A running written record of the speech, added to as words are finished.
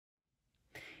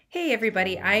Hey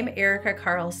everybody, I'm Erica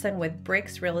Carlson with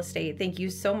BRIX Real Estate. Thank you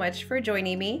so much for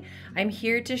joining me. I'm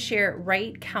here to share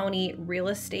Wright County real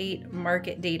estate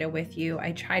market data with you.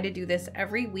 I try to do this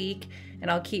every week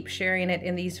and I'll keep sharing it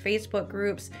in these Facebook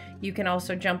groups. You can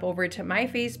also jump over to my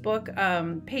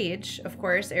Facebook page, of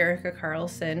course, Erica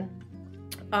Carlson,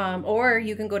 or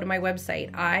you can go to my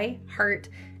website,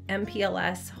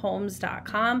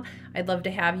 mplshomes.com. I'd love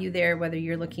to have you there, whether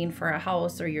you're looking for a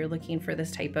house or you're looking for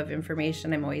this type of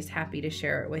information. I'm always happy to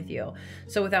share it with you.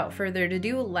 So without further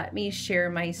ado, let me share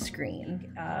my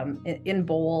screen. In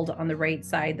bold on the right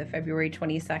side, the February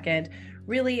 22nd,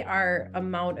 really our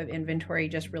amount of inventory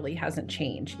just really hasn't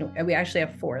changed. We actually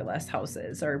have 4 less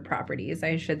houses or properties,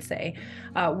 I should say.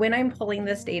 When I'm pulling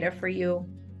this data for you,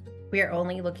 we are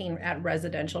only looking at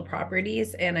residential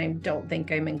properties, and I don't think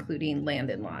I'm including land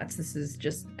and lots. This is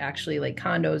just actually like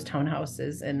condos,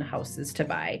 townhouses, and houses to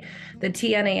buy. The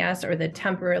TNAS, or the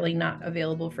temporarily not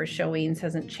available for showings,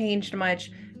 hasn't changed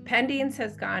much. Pendings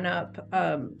has gone up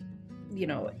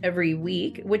every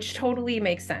week, which totally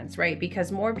makes sense, right? Because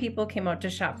more people came out to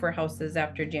shop for houses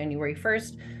after January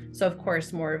 1st. So of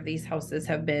course, more of these houses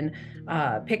have been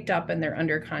picked up and they're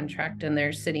under contract and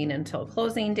they're sitting until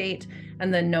closing date.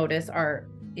 And then notice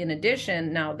in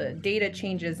addition, now the data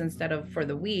changes. Instead of for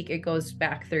the week, it goes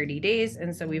back 30 days.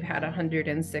 And so we've had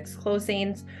 106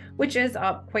 closings, which is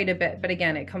up quite a bit. But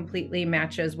again, it completely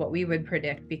matches what we would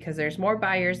predict because there's more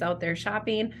buyers out there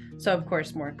shopping. So of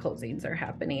course, more closings are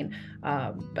happening.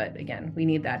 But again, we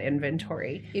need that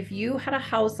inventory. If you had a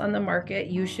house on the market,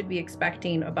 you should be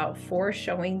expecting about 4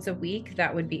 showings a week.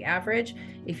 That would be average.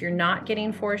 If you're not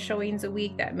getting 4 showings a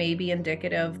week, that may be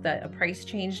indicative that a price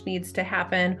change needs to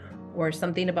happen, or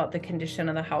something about the condition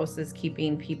of the house is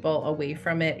keeping people away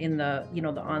from it in the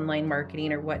online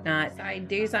marketing or whatnot.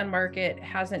 Days on market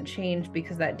hasn't changed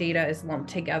because that data is lumped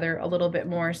together a little bit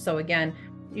more. So again,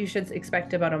 you should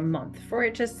expect about a month for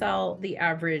it to sell the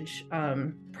average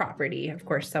property. Of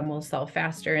course, some will sell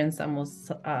faster and some will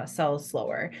sell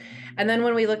slower. And then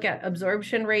when we look at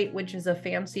absorption rate, which is a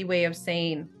fancy way of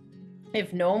saying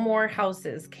if no more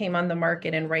houses came on the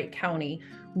market in Wright County,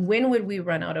 when would we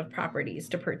run out of properties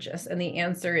to purchase? And the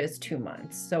answer is 2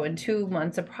 months. So in 2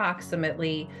 months,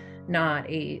 approximately, not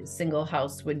a single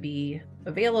house would be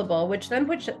available, which then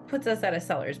puts us at a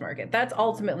seller's market. That's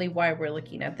ultimately why we're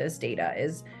looking at this data,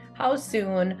 is how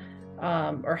soon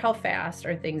or how fast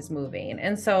are things moving.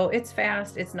 And so it's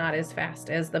fast. It's not as fast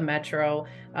as the metro.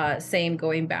 Same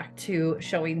going back to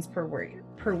showings per week,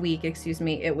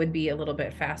 it would be a little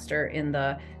bit faster in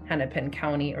the Hennepin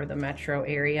County or the metro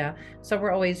area. So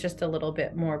we're always just a little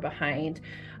bit more behind.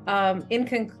 In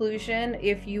conclusion,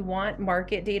 if you want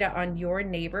market data on your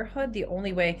neighborhood, the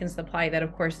only way I can supply that,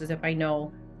 of course, is if I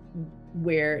know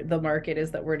where the market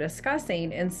is that we're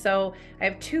discussing. And so I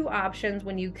have 2 options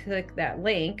when you click that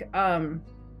link.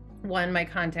 One, my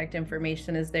contact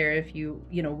information is there if you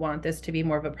want this to be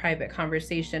more of a private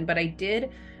conversation, but I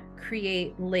did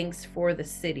create links for the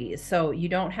cities. So you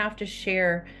don't have to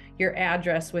share your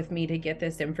address with me to get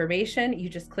this information. You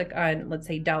just click on, let's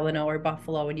say, Delano or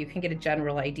Buffalo, and you can get a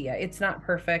general idea. It's not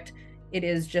perfect. It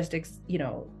is just,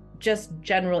 just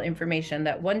general information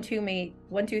that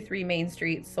 123 Main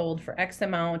Street sold for X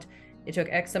amount. It took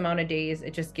X amount of days.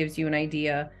 It just gives you an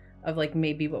idea of like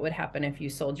maybe what would happen if you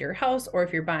sold your house, or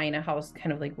if you're buying a house,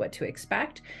 kind of like what to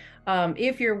expect.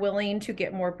 If you're willing to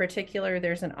get more particular,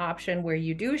 there's an option where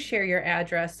you do share your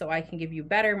address so I can give you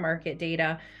better market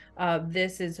data.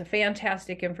 This is a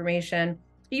fantastic information,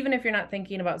 even if you're not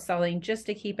thinking about selling, just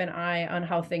to keep an eye on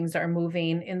how things are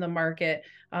moving in the market,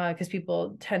 because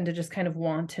people tend to just kind of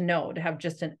want to know, to have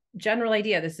just a general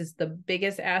idea. This is the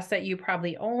biggest asset you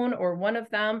probably own, or one of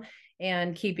them,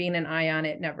 and keeping an eye on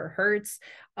it never hurts.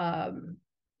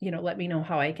 Let me know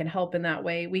how I can help in that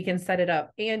way. We can set it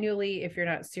up annually if you're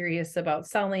not serious about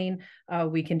selling.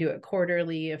 We can do it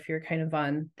quarterly if you're kind of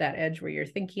on that edge where you're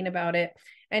thinking about it.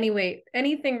 Anyway,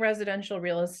 anything residential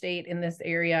real estate in this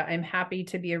area, I'm happy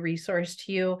to be a resource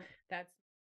to you. That's